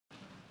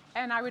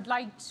And I would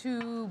like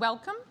to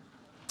welcome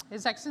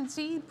His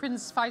Excellency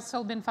Prince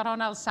Faisal bin Farhan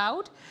Al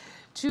Saud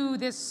to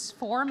this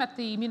forum at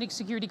the Munich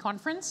Security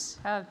Conference.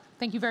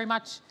 Thank you very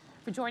much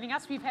for joining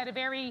us. We've had a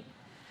very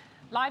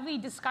lively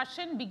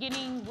discussion,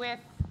 beginning with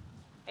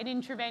an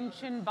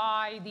intervention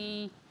by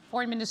the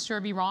Foreign Minister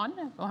of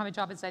Iran, Mohammad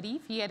Javad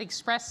Zarif. He had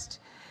expressed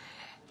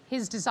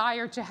his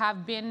desire to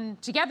have been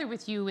together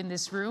with you in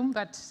this room,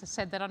 but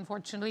said that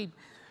unfortunately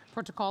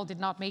protocol did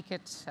not make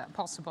it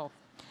possible.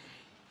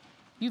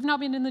 You've now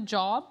been in the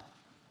job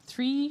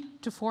 3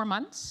 to 4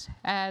 months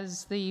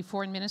as the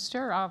Foreign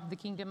Minister of the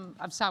Kingdom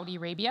of Saudi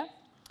Arabia.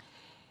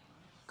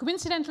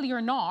 Coincidentally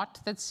or not,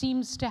 that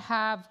seems to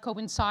have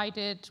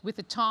coincided with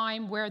a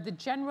time where the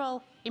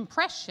general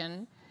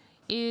impression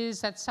is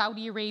that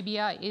Saudi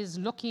Arabia is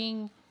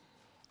looking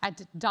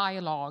at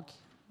dialogue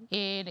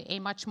in a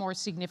much more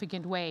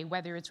significant way,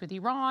 whether it's with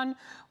Iran,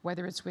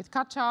 whether it's with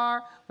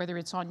Qatar, whether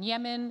it's on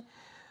Yemen.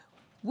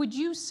 Would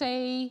you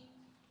say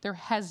there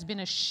has been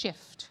a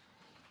shift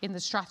in the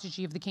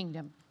strategy of the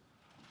kingdom?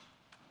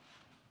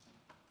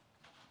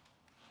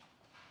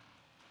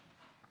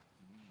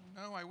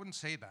 No, I wouldn't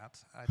say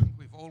that. I think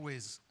we've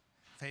always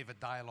favored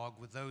dialogue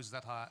with those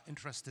that are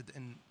interested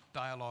in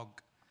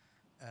dialogue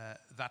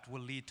that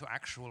will lead to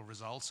actual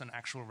results and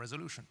actual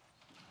resolution.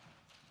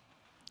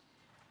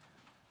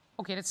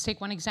 Okay, let's take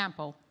one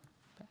example.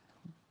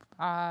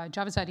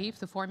 Javad Zarif,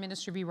 the Foreign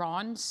Minister of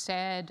Iran,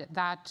 said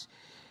that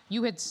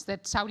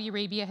that Saudi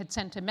Arabia had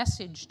sent a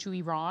message to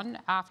Iran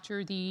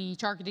after the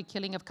targeted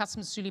killing of Qasem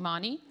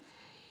Soleimani.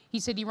 He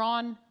said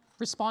Iran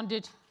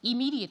responded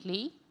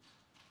immediately,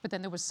 but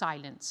then there was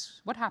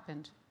silence. What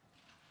happened?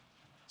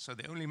 So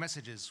the only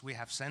messages we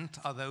have sent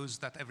are those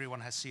that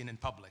everyone has seen in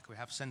public. We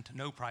have sent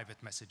no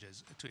private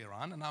messages to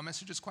Iran, and our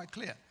message is quite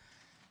clear.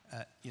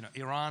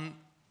 Iran,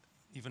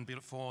 even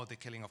before the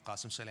killing of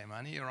Qasem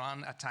Soleimani,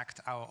 Iran attacked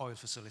our oil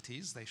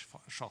facilities. They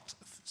shot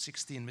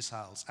 16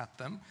 missiles at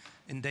them,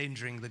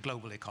 endangering the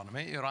global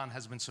economy. Iran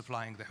has been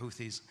supplying the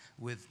Houthis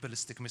with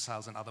ballistic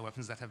missiles and other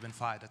weapons that have been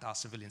fired at our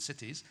civilian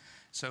cities.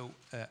 So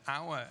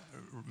our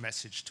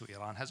message to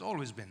Iran has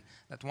always been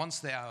that once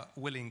they are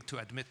willing to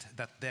admit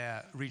that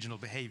their regional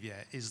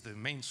behavior is the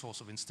main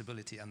source of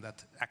instability, and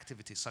that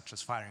activities such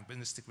as firing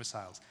ballistic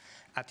missiles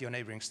at your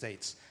neighboring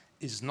states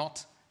is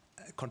not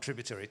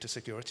contributory to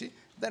security,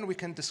 then we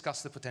can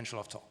discuss the potential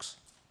of talks.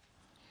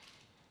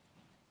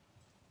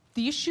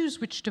 The issues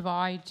which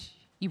divide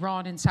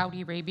Iran and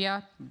Saudi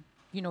Arabia,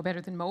 you know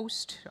better than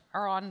most,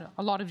 are on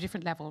a lot of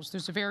different levels.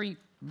 There's a very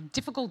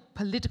difficult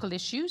political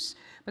issues,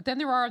 but then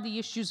there are the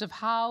issues of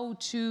how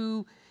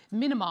to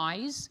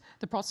minimize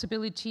the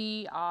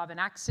possibility of an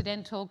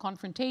accidental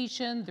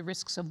confrontation, the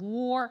risks of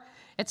war,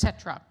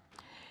 etc.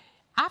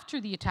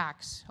 After the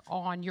attacks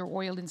on your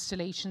oil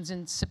installations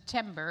in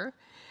September,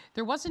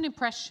 there was an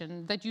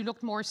impression that you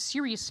looked more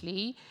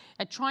seriously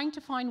at trying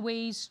to find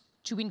ways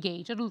to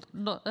engage,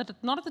 not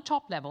at the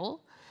top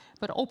level,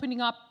 but opening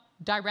up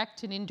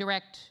direct and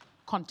indirect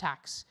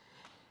contacts.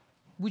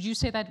 Would you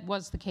say that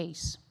was the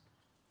case?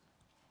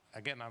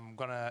 Again, I'm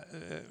going to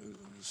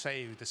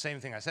say the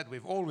same thing I said.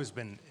 We've always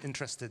been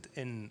interested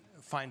in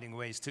finding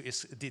ways to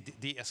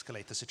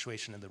de-escalate the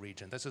situation in the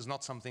region. This is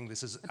not something,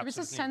 this is absolutely...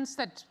 There was a sense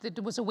that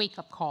there was a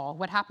wake-up call.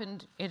 What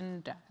happened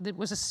there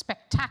was a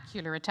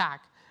spectacular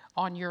attack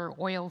on your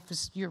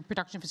your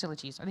production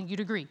facilities. I think you'd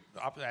agree.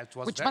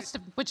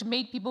 Which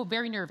made people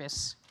very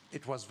nervous.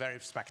 It was very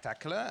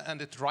spectacular,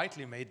 and it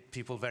rightly made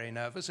people very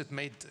nervous. It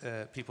made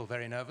people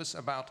very nervous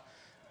about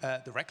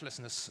the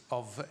recklessness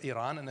of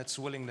Iran and its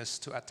willingness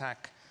to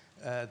attack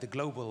the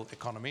global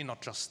economy,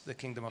 not just the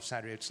Kingdom of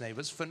Saudi Arabia's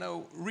neighbors, for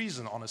no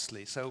reason,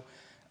 honestly. So,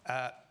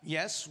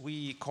 yes,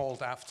 we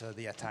called after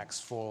the attacks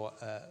for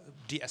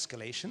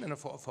de-escalation and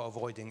for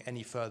avoiding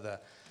any further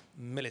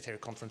military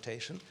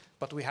confrontation,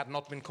 but we had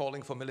not been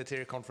calling for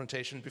military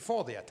confrontation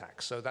before the attack,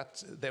 so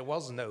that there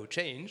was no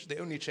change. The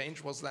only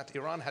change was that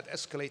Iran had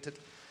escalated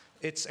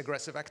its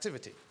aggressive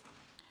activity.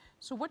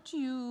 So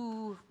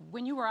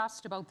when you were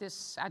asked about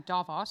this at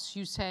Davos,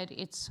 you said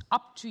it's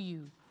up to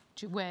you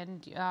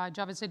when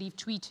Javad Zarif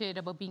tweeted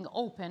about being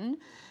open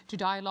to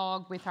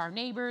dialogue with our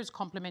neighbors,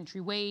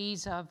 complementary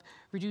ways of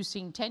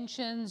reducing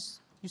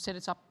tensions. You said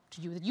it's up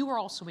to you, that you were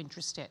also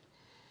interested.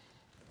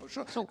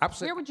 Sure. So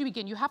absolutely. Where would you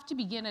begin? You have to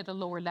begin at a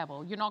lower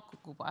level. You're not,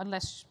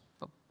 unless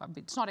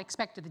it's not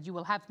expected that you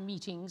will have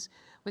meetings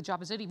with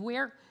Javad Zarif.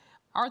 Where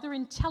are there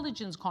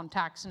intelligence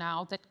contacts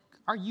now that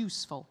are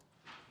useful?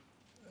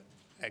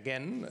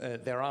 Again,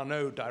 there are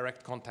no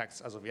direct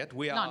contacts as of yet.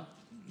 We are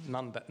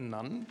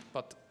none,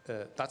 but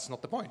that's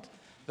not the point.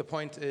 The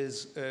point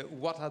is,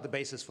 what are the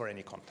basis for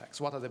any contacts?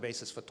 What are the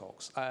basis for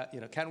talks?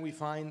 Can we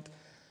find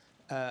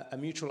a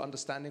mutual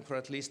understanding for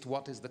at least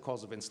what is the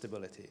cause of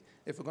instability?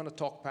 If we're going to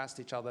talk past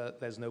each other,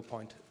 there's no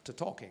point to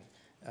talking.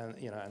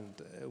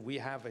 We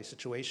have a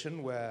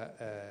situation where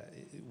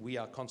we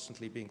are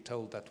constantly being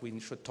told that we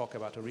should talk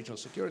about a regional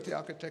security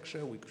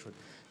architecture, we should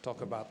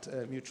talk about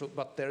mutual,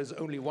 but there is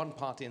only one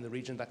party in the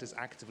region that is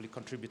actively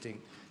contributing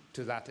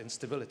to that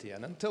instability.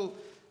 And until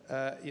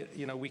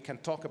we can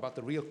talk about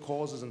the real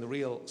causes and the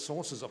real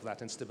sources of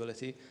that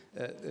instability.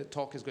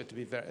 Talk is going to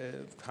be very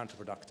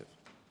counterproductive.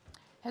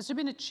 Has there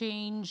been a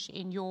change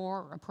in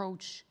your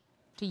approach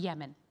to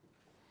Yemen?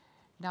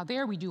 Now,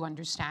 there we do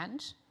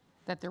understand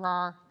that there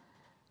are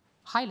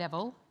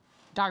high-level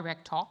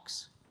direct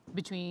talks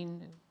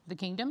between the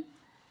kingdom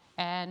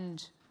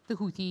and the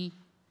Houthi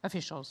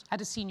officials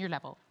at a senior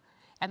level,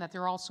 and that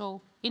there are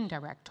also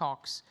indirect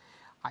talks.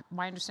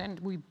 My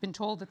understanding, we've been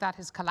told that that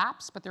has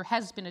collapsed, but there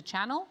has been a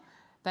channel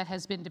that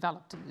has been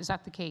developed. Is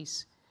that the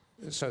case?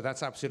 So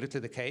that's absolutely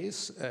the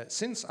case.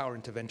 Since our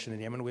intervention in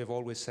Yemen, we have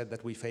always said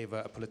that we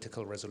favor a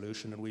political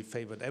resolution, and we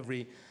favored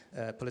every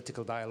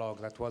political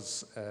dialogue that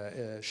was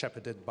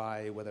shepherded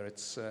by, whether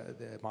it's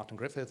Martin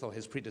Griffith or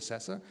his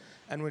predecessor,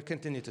 and we'll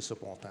continue to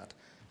support that.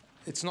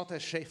 It's not a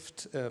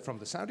shift from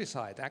the Saudi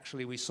side.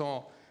 Actually, we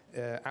saw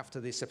after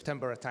the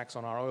September attacks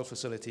on our oil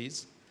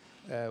facilities,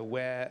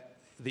 where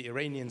the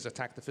Iranians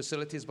attacked the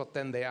facilities, but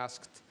then they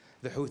asked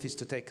the Houthis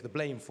to take the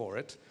blame for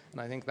it.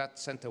 And I think that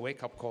sent a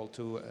wake-up call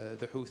to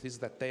the Houthis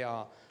that they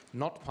are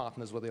not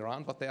partners with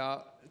Iran, but they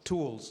are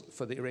tools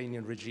for the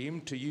Iranian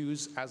regime to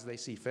use as they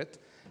see fit.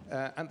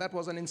 And that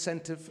was an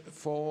incentive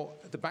for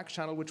the back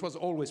channel, which was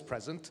always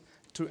present,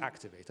 to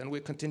activate. And we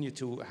continue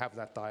to have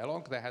that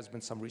dialogue. There has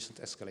been some recent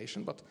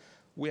escalation, but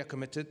we are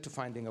committed to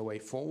finding a way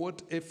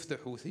forward if the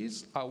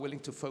Houthis are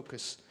willing to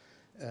focus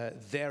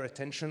their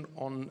attention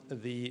on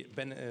the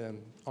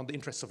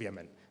interests of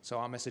Yemen. So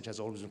our message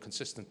has always been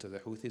consistent to the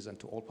Houthis and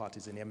to all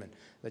parties in Yemen,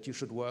 that you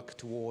should work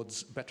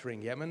towards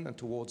bettering Yemen and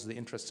towards the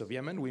interests of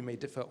Yemen. We may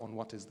differ on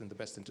what is in the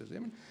best interest of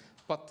Yemen,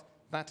 but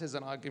that is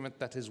an argument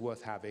that is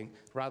worth having,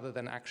 rather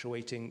than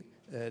actuating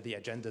the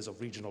agendas of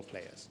regional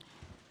players.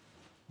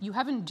 You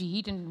have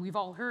indeed, and we've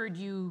all heard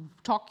you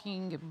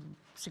talking,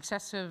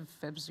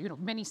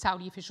 many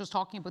Saudi officials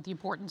talking about the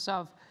importance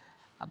of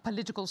a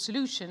political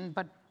solution,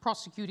 but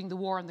prosecuting the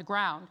war on the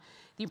ground.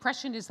 The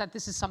impression is that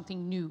this is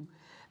something new,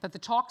 that the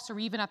talks are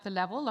even at the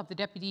level of the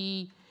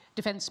Deputy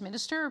Defense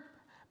Minister,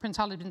 Prince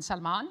Khalid bin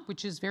Salman,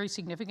 which is very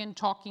significant,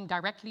 talking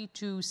directly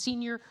to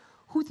senior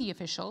Houthi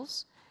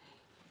officials.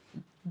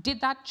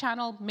 Did that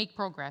channel make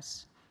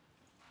progress?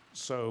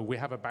 So we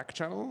have a back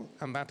channel,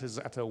 and that is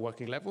at a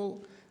working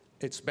level.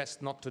 It's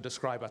best not to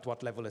describe at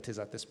what level it is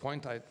at this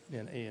point,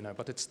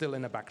 but it's still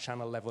in a back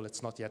channel level.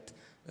 It's not yet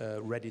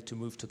ready to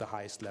move to the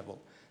highest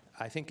level.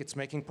 I think it's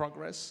making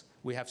progress.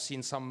 We have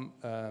seen some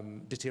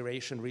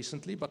deterioration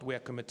recently, but we are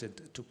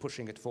committed to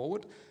pushing it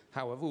forward.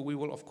 However, we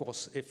will, of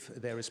course, if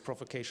there is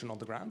provocation on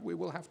the ground, we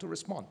will have to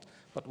respond.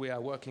 But we are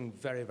working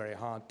very, very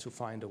hard to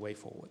find a way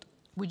forward.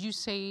 Would you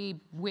say,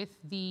 with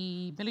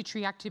the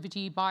military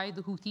activity by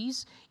the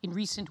Houthis in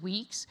recent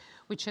weeks,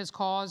 which has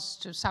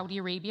caused Saudi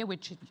Arabia,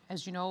 which,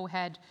 as you know,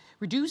 had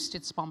reduced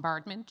its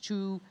bombardment,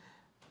 to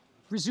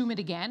resume it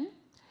again,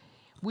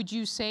 would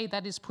you say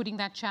that is putting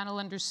that channel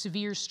under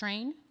severe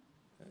strain?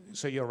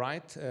 So you're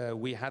right.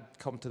 We had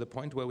come to the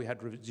point where we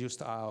had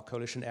reduced our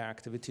coalition air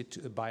activity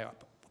by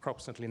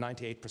approximately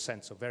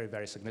 98%, so very,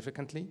 very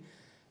significantly.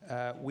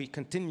 We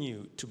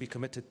continue to be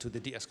committed to the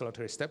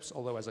de-escalatory steps,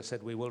 although, as I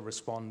said, we will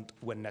respond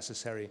when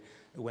necessary,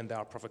 when there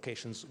are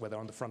provocations, whether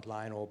on the front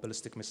line or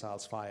ballistic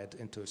missiles fired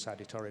into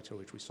Saudi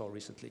territory, which we saw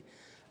recently.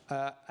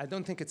 I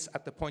don't think it's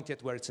at the point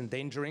yet where it's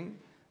endangering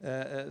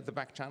the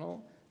back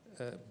channel,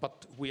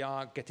 but we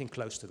are getting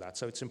close to that.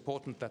 So it's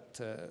important that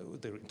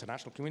the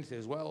international community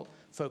as well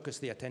focus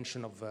the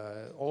attention of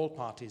all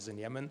parties in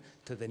Yemen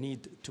to the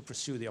need to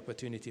pursue the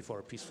opportunity for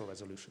a peaceful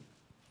resolution.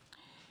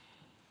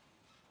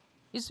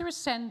 Is there a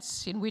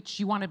sense in which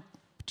you want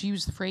to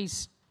use the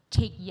phrase,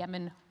 take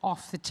Yemen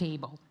off the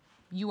table?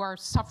 You are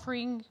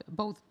suffering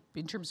both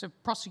in terms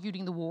of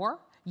prosecuting the war.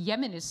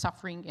 Yemen is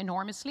suffering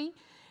enormously.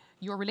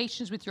 Your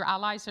relations with your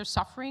allies are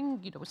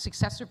suffering.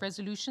 Successive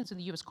resolutions in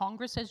the US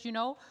Congress, as you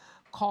know,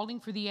 calling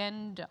for the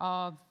end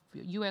of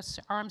US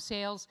arms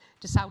sales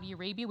to Saudi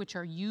Arabia, which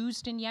are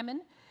used in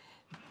Yemen.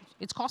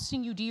 It's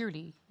costing you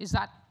dearly. Is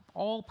that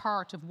all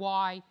part of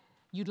why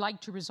you'd like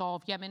to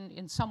resolve Yemen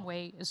in some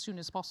way as soon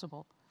as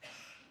possible?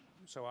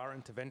 So our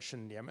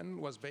intervention in Yemen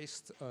was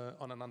based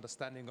on an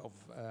understanding of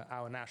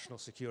our national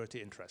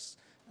security interests.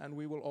 And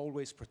we will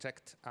always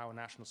protect our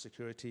national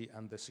security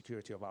and the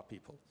security of our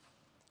people.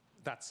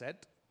 That said,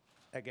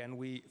 again,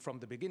 we, from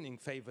the beginning,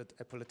 favored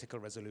a political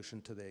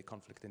resolution to the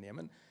conflict in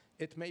Yemen.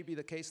 It may be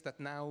the case that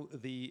now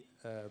the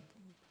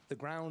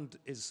ground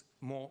is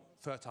more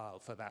fertile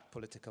for that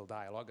political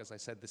dialogue. As I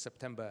said, the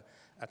September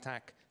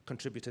attack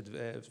contributed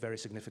very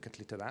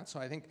significantly to that. So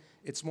I think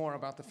it's more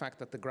about the fact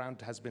that the ground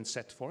has been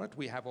set for it.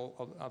 We have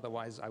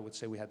otherwise, I would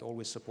say, we had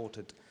always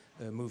supported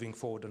moving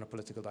forward on a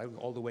political dialogue,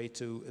 all the way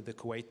to the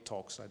Kuwait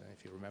talks. I don't know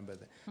if you remember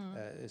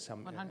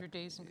some 100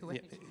 days in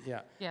Kuwait.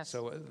 Yeah. Yes.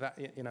 So that,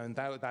 in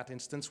that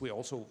instance, we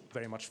also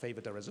very much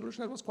favored a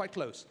resolution that was quite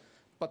close.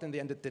 But in the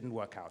end, it didn't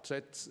work out. So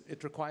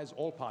it requires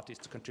all parties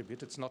to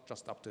contribute. It's not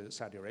just up to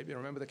Saudi Arabia.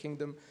 Remember, the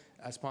kingdom,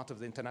 as part of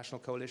the international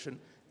coalition,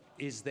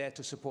 is there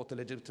to support the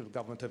legitimate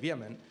government of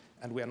Yemen,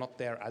 and we are not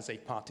there as a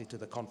party to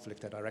the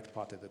conflict, a direct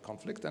party to the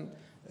conflict. And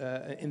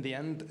in the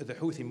end, the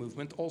Houthi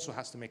movement also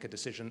has to make a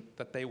decision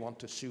that they want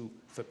to sue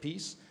for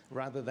peace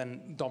rather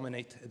than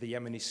dominate the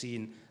Yemeni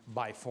scene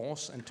by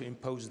force and to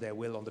impose their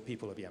will on the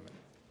people of Yemen.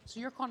 So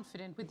you're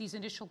confident with these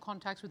initial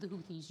contacts with the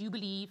Houthis, you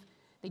believe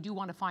they do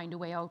want to find a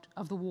way out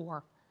of the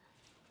war.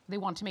 They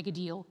want to make a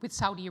deal with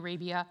Saudi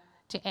Arabia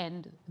to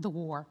end the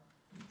war.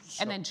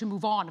 And then to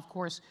move on, of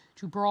course,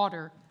 to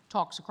broader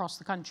talks across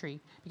the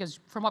country. Because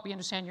from what we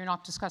understand, you're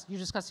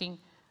discussing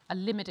a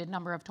limited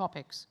number of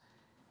topics.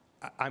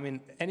 I mean,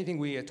 anything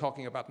we are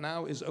talking about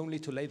now is only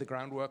to lay the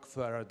groundwork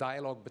for a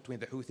dialogue between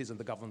the Houthis and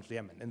the government of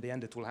Yemen. In the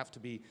end, it will have to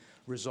be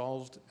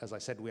resolved. As I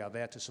said, we are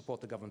there to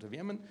support the government of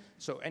Yemen.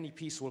 So any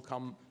peace will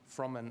come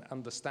from an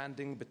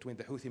understanding between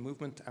the Houthi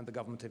movement and the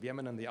government of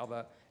Yemen and the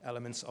other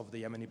elements of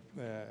the Yemeni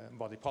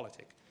body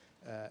politic.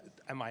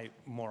 Am I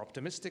more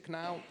optimistic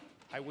now?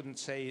 I wouldn't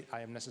say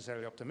I am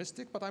necessarily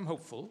optimistic, but I'm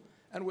hopeful.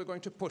 And we're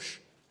going to push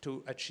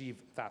to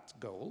achieve that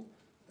goal.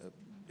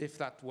 If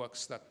that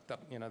works,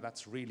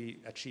 that's really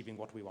achieving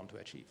what we want to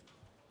achieve.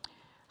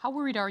 How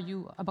worried are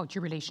you about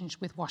your relations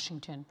with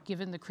Washington,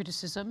 given the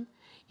criticism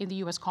in the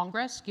US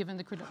Congress, given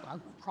the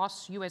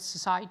across US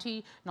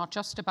society, not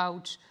just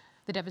about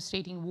the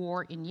devastating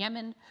war in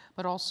Yemen,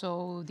 but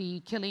also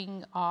the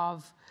killing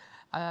of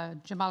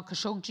Jamal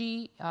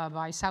Khashoggi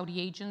by Saudi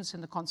agents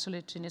in the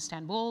consulate in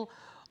Istanbul?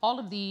 All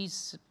of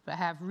these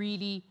have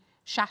really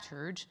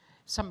shattered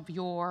some of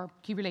your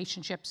key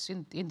relationships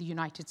in the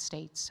United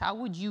States. How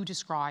would you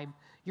describe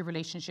your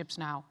relationships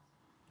now?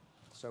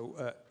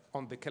 So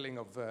on the killing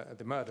of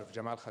the murder of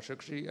Jamal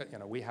Khashoggi,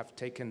 we have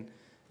taken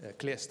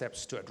clear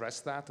steps to address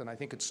that, and I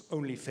think it's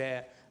only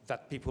fair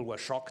that people were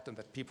shocked and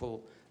that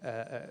people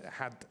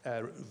had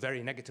a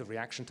very negative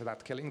reaction to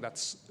that killing.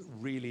 That's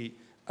really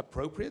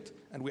appropriate,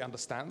 and we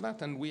understand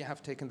that, and we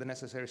have taken the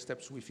necessary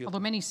steps we feel. Although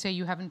many say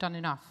you haven't done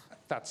enough.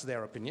 That's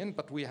their opinion,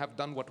 but we have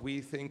done what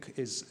we think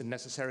is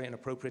necessary and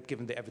appropriate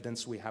given the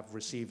evidence we have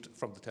received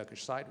from the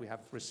Turkish side. We have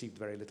received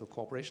very little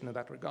cooperation in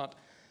that regard.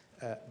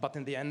 But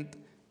in the end,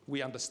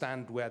 we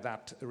understand where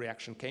that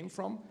reaction came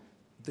from.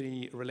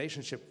 The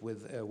relationship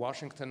with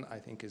Washington, I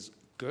think, is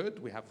good.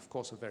 We have, of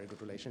course, a very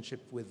good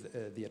relationship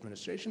with the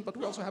administration, but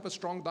we also have a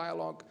strong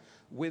dialogue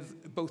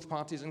with both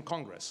parties in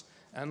Congress.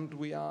 And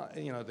we are,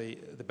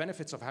 the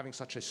benefits of having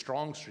such a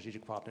strong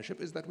strategic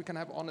partnership is that we can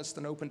have honest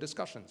and open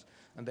discussions.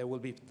 And there will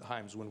be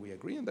times when we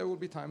agree and there will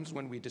be times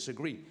when we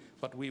disagree.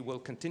 But we will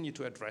continue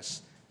to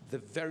address the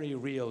very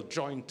real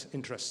joint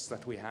interests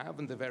that we have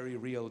and the very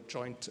real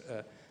joint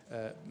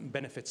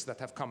benefits that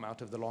have come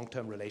out of the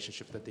long-term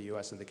relationship that the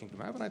US and the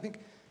Kingdom have. And I think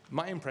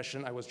my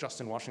impression, I was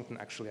just in Washington,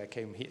 actually I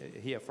came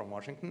here from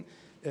Washington,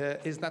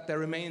 is that there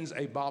remains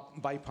a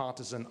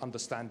bipartisan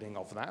understanding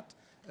of that.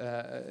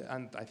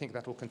 And I think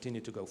that will continue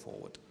to go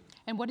forward.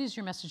 And what is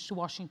your message to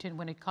Washington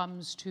when it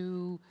comes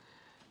to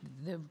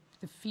the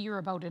fear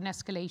about an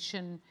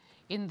escalation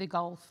in the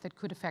Gulf that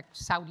could affect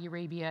Saudi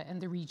Arabia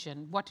and the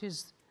region? What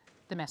is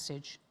the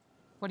message?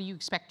 What are you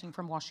expecting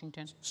from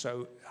Washington?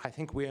 So I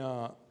think we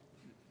are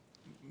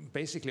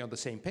basically on the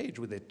same page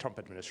with the Trump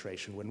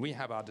administration. When we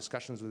have our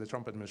discussions with the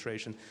Trump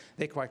administration,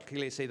 they quite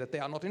clearly say that they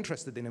are not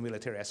interested in a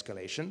military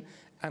escalation.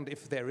 And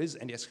if there is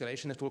any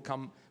escalation, it will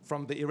come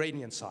from the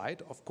Iranian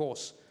side. Of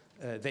course,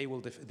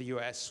 the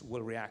US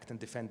will react and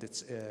defend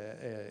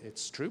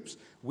its troops.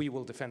 We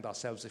will defend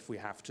ourselves if we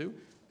have to.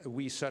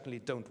 We certainly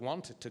don't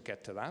want it to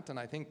get to that. And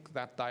I think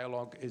that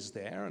dialogue is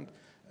there.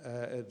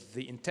 And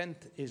the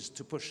intent is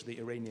to push the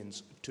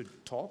Iranians to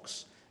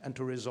talks and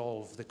to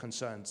resolve the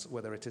concerns,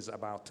 whether it is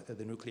about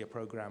the nuclear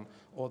program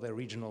or the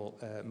regional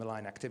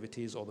malign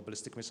activities or the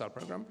ballistic missile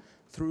program,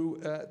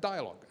 through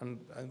dialogue. And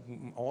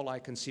all I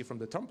can see from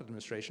the Trump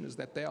administration is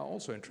that they are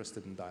also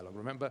interested in dialogue.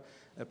 Remember,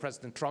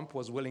 President Trump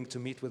was willing to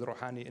meet with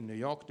Rouhani in New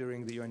York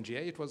during the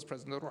UNGA. It was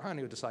President Rouhani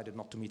who decided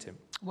not to meet him.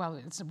 Well,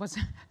 it was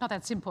not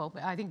that simple.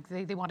 I think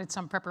they wanted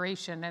some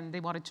preparation and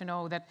they wanted to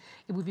know that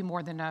it would be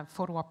more than a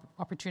photo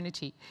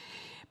opportunity.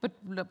 But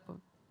look,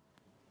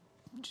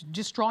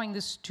 just drawing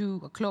this to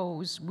a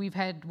close, we've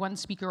had one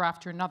speaker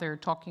after another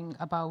talking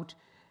about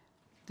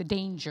the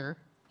danger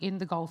in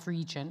the Gulf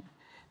region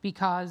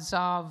because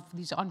of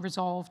these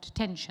unresolved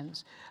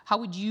tensions. How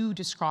would you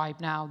describe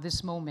now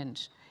this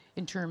moment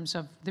in terms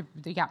of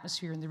the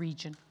atmosphere in the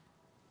region?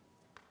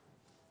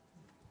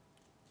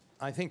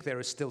 I think there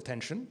is still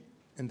tension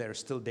and there is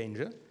still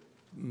danger,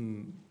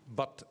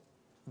 but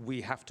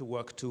we have to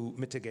work to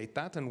mitigate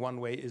that, and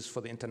one way is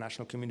for the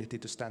international community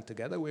to stand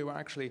together. We were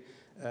actually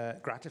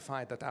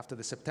gratified that after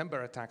the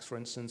September attacks, for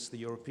instance, the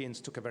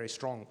Europeans took a very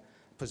strong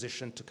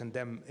position to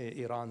condemn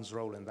Iran's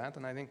role in that,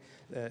 and I think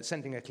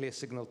sending a clear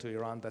signal to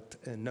Iran that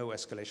no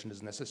escalation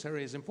is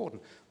necessary is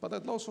important. But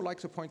I'd also like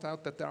to point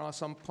out that there are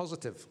some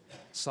positive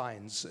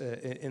signs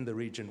in the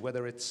region,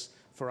 whether it's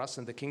for us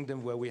in the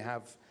Kingdom where we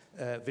have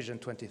Vision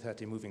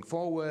 2030 moving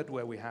forward,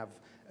 where we have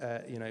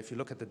If you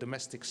look at the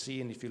domestic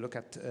scene, if you look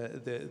at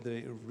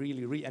the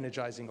really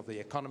re-energizing of the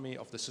economy,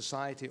 of the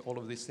society, all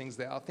of these things,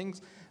 there are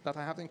things that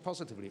are happening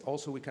positively.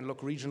 Also, we can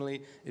look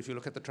regionally. If you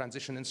look at the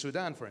transition in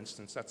Sudan, for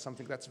instance, that's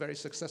something that's very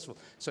successful.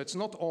 So it's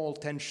not all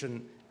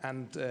tension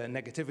and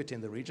negativity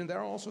in the region. There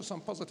are also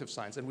some positive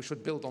signs, and we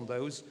should build on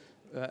those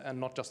and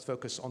not just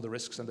focus on the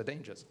risks and the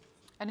dangers.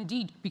 And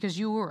indeed, because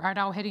you are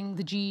now heading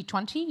the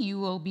G20, you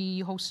will be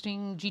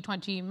hosting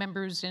G20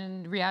 members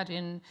in Riyadh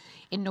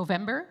in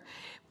November.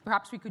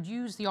 Perhaps we could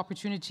use the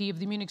opportunity of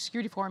the Munich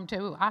Security Forum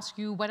to ask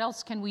you, what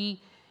else can we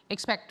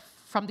expect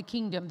from the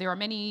kingdom? There are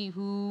many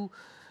who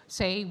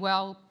say,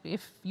 well,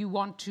 if you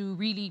want to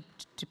really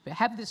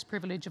have this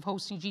privilege of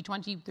hosting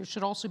G20, there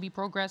should also be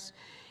progress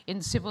in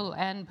civil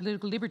and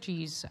political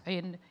liberties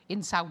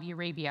in Saudi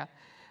Arabia.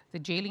 The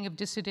jailing of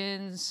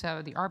dissidents,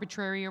 the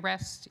arbitrary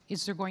arrest,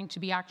 is there going to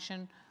be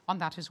action on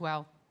that as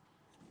well?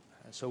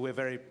 So we're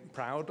very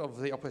proud of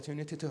the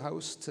opportunity to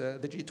host the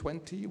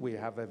G20. We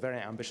have a very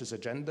ambitious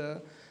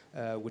agenda,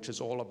 which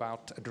is all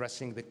about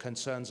addressing the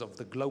concerns of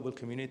the global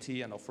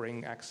community and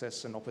offering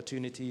access and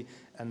opportunity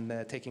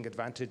and taking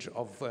advantage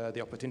of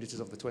the opportunities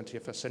of the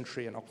 21st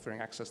century and offering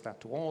access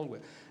that to all,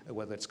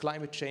 whether it's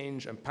climate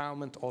change,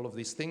 empowerment, all of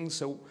these things.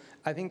 So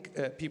I think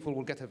people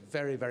will get a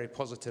very, very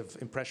positive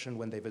impression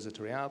when they visit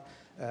Riyadh.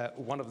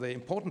 One of the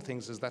important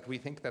things is that we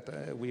think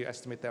that we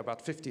estimate there are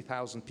about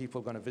 50,000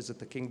 people going to visit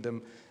the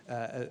kingdom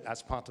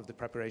as part of the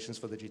preparations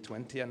for the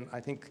G20. And I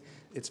think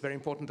it's very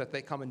important that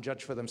they come and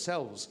judge for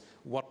themselves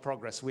what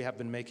progress we have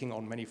been making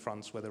on many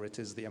fronts, whether it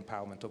is the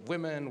empowerment of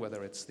women,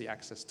 whether it's the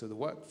access to the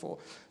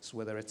workforce,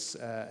 whether it's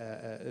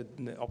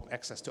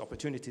access to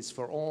opportunities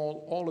for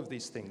all of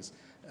these things.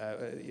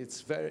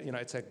 It's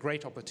a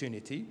great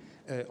opportunity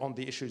on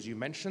the issues you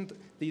mentioned.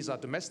 These are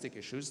domestic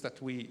issues that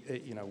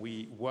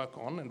we work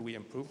on and we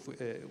improve.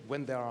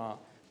 When there are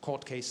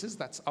court cases,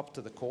 that's up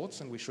to the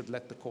courts, and we should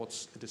let the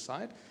courts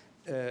decide.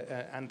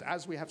 And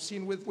as we have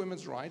seen with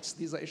women's rights,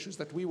 these are issues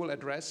that we will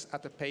address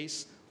at a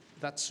pace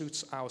that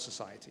suits our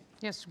society.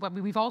 Yes, well,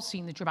 we've all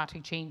seen the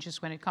dramatic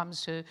changes when it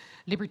comes to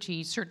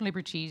liberties, certain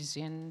liberties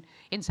in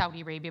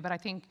Saudi Arabia, but I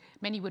think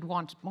many would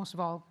want, most of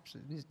all,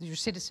 your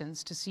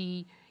citizens to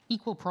see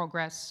equal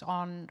progress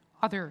in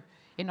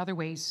other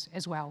ways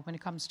as well when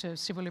it comes to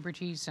civil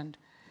liberties and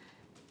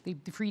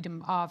the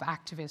freedom of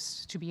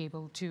activists to be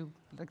able to,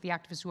 like the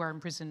activists who are in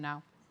prison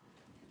now.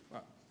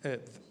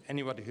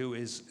 Anybody who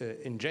is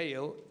in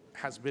jail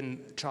has been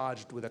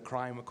charged with a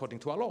crime according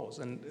to our laws,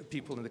 and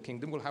people in the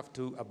kingdom will have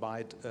to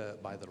abide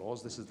by the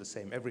laws. This is the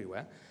same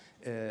everywhere.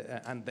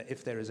 And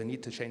if there is a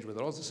need to change with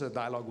the laws, this is a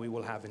dialogue we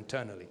will have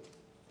internally.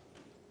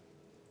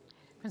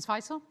 Prince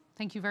Faisal,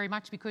 thank you very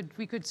much.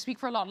 We could speak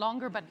for a lot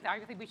longer, but I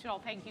think we should all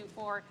thank you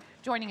for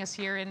joining us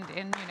here in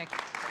Munich.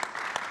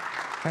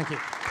 Thank you.